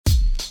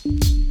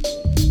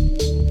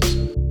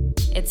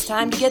It's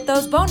time to get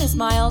those bonus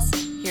miles.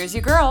 Here's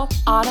your girl,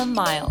 Autumn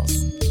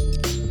Miles.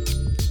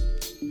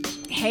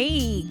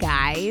 Hey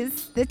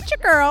guys, it's your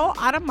girl,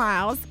 Autumn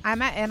Miles.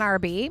 I'm at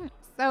NRB,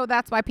 so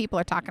that's why people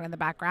are talking in the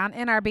background.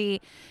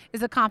 NRB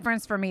is a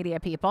conference for media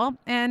people,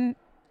 and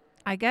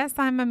I guess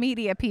I'm a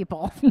media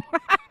people.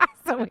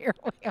 So here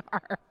we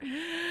are.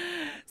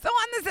 So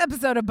on this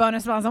episode of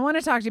Bonus Miles, I want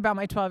to talk to you about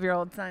my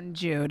 12-year-old son,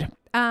 Jude.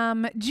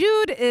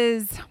 Jude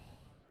is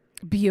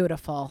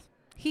beautiful.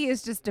 He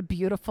is just a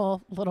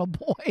beautiful little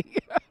boy.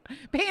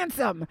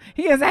 Handsome.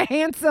 He is a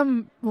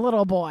handsome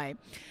little boy.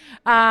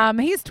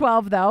 He's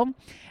 12 though.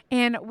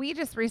 And we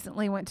just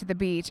recently went to the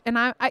beach, and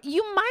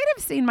you might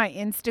have seen my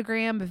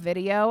Instagram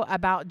video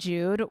about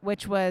Jude,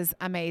 which was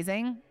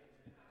amazing.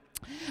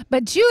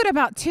 But Jude,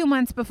 about 2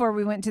 months before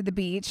we went to the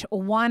beach,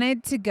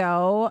 wanted to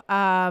go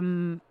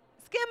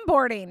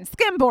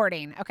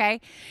skimboarding. Okay.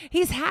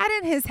 He's had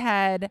in his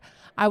head,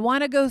 I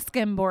want to go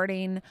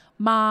skimboarding.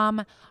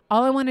 Mom,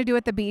 all I want to do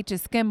at the beach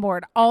is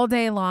skimboard all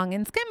day long.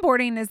 And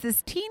skimboarding is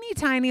this teeny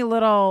tiny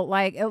little,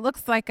 like, it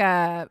looks like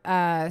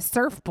a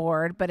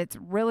surfboard, but it's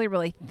really,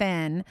 really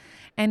thin.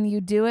 And you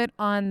do it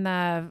on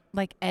the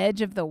like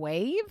edge of the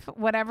wave,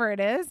 whatever it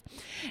is.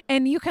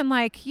 And you can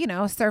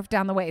surf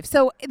down the wave.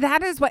 So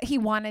that is what he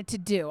wanted to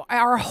do.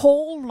 Our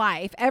whole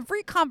life,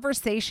 every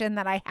conversation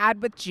that I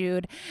had with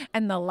Jude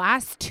in the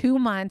last 2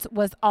 months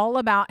was all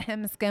about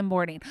him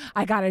skimboarding.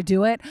 I got to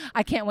do it.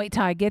 I can't wait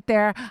till I get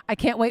there. I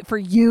can't wait for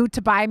you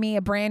to buy me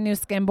a brand new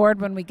skimboard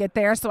when we get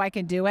there so I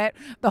can do it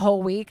the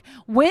whole week.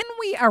 When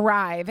we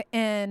arrive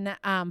in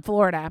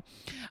Florida,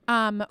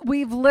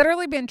 we've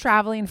literally been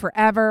traveling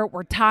forever.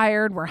 We're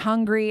tired. We're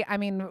hungry. I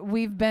mean,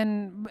 we've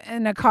been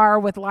in a car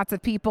with lots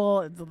of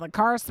people. The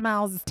car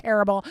smells. It's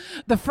terrible.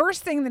 The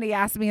first thing that he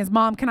asked me is,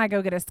 Mom, can I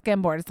go get a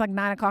skimboard? It's like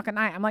 9 o'clock at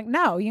night. I'm like,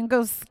 no, you can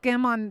go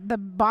skim on the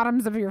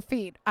bottoms of your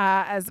feet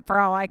as for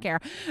all I care.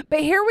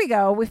 But here we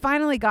go. We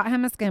finally got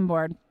him a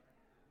skimboard.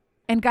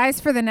 And guys,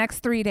 for the next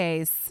 3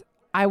 days,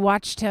 I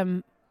watched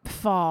him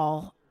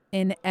fall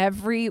in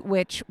every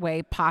which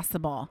way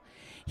possible.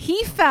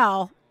 He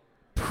fell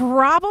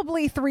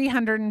probably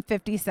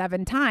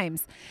 357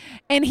 times.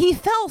 And he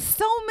fell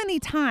so many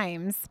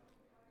times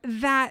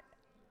that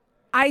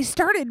I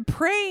started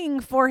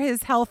praying for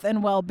his health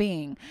and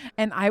well-being.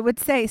 And I would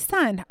say,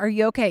 son, are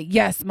you okay?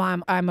 Yes,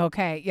 Mom, I'm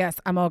okay. Yes,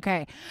 I'm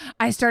okay.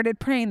 I started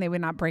praying they would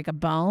not break a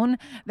bone,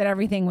 that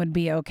everything would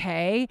be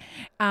okay.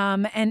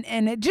 And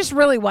it just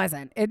really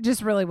wasn't. It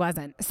just really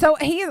wasn't. So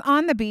he is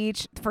on the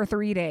beach for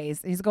 3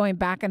 days. He's going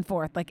back and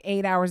forth like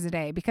 8 hours a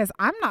day because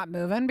I'm not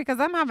moving because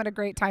I'm having a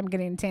great time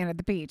getting tan at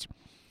the beach.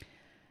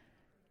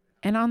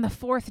 And on the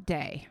 4th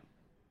day,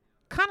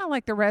 kind of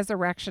like the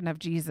resurrection of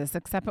Jesus,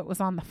 except it was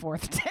on the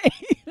 4th day.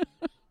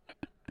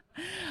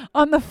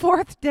 On the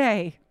 4th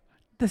day,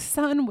 the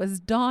sun was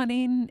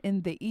dawning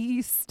in the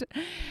east,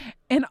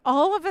 and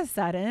all of a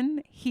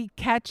sudden, he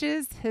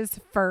catches his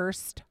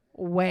first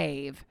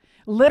wave.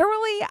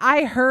 Literally,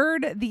 I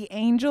heard the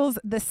angels,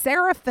 the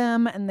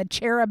seraphim and the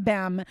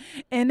cherubim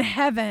in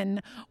heaven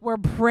were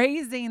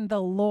praising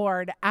the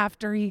Lord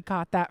after he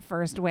caught that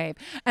first wave.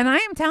 And I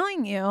am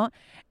telling you,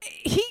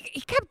 he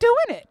kept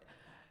doing it.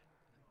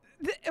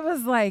 It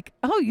was like,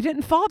 oh, you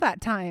didn't fall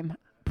that time.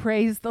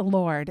 Praise the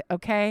Lord.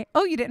 Okay.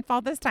 Oh, you didn't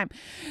fall this time.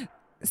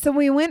 So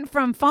we went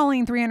from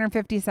falling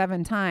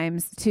 357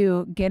 times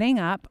to getting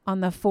up on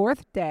the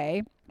 4th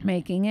day,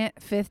 making it,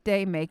 5th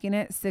day, making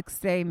it, 6th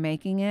day,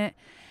 making it.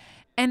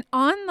 And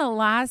on the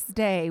last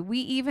day, we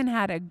even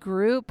had a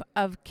group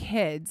of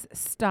kids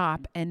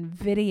stop and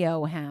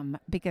video him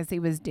because he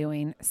was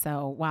doing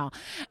so well.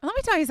 And let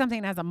me tell you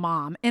something as a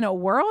mom, in a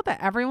world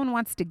that everyone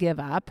wants to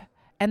give up,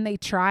 and they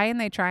try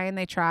and they try and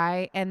they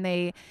try and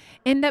they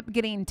end up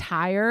getting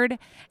tired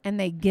and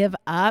they give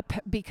up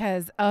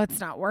because, oh, it's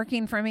not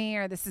working for me,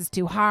 or this is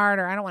too hard,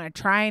 or I don't want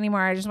to try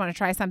anymore. I just want to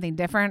try something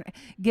different.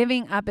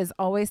 Giving up is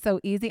always so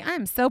easy. I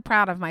am so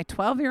proud of my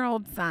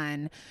 12-year-old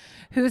son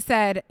who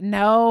said,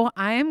 no,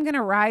 I am going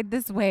to ride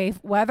this wave,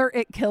 whether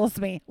it kills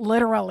me,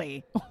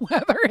 literally,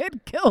 whether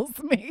it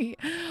kills me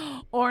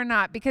or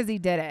not, because he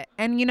did it.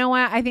 And you know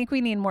what? I think we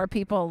need more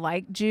people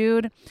like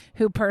Jude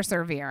who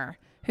persevere,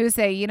 who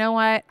say, you know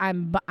what, I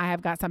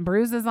have got some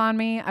bruises on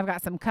me. I've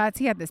got some cuts.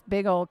 He had this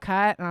big old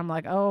cut, and I'm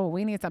like, oh,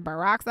 we need some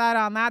peroxide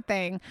on that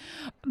thing.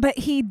 But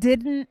he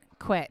didn't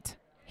quit.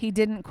 He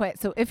didn't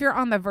quit. So if you're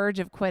on the verge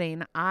of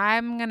quitting,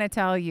 I'm going to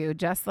tell you,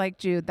 just like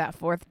Jude, that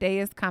 4th day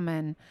is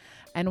coming,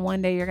 and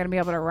one day you're going to be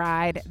able to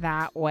ride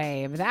that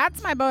wave.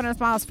 That's my bonus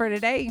miles for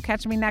today. You can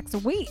catch me next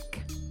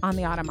week on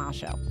the Autumn Miles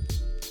Show.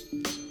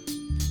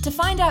 To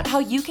find out how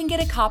you can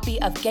get a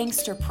copy of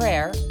Gangster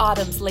Prayer,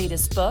 Autumn's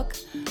latest book,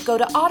 go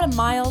to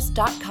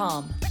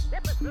autumnmiles.com.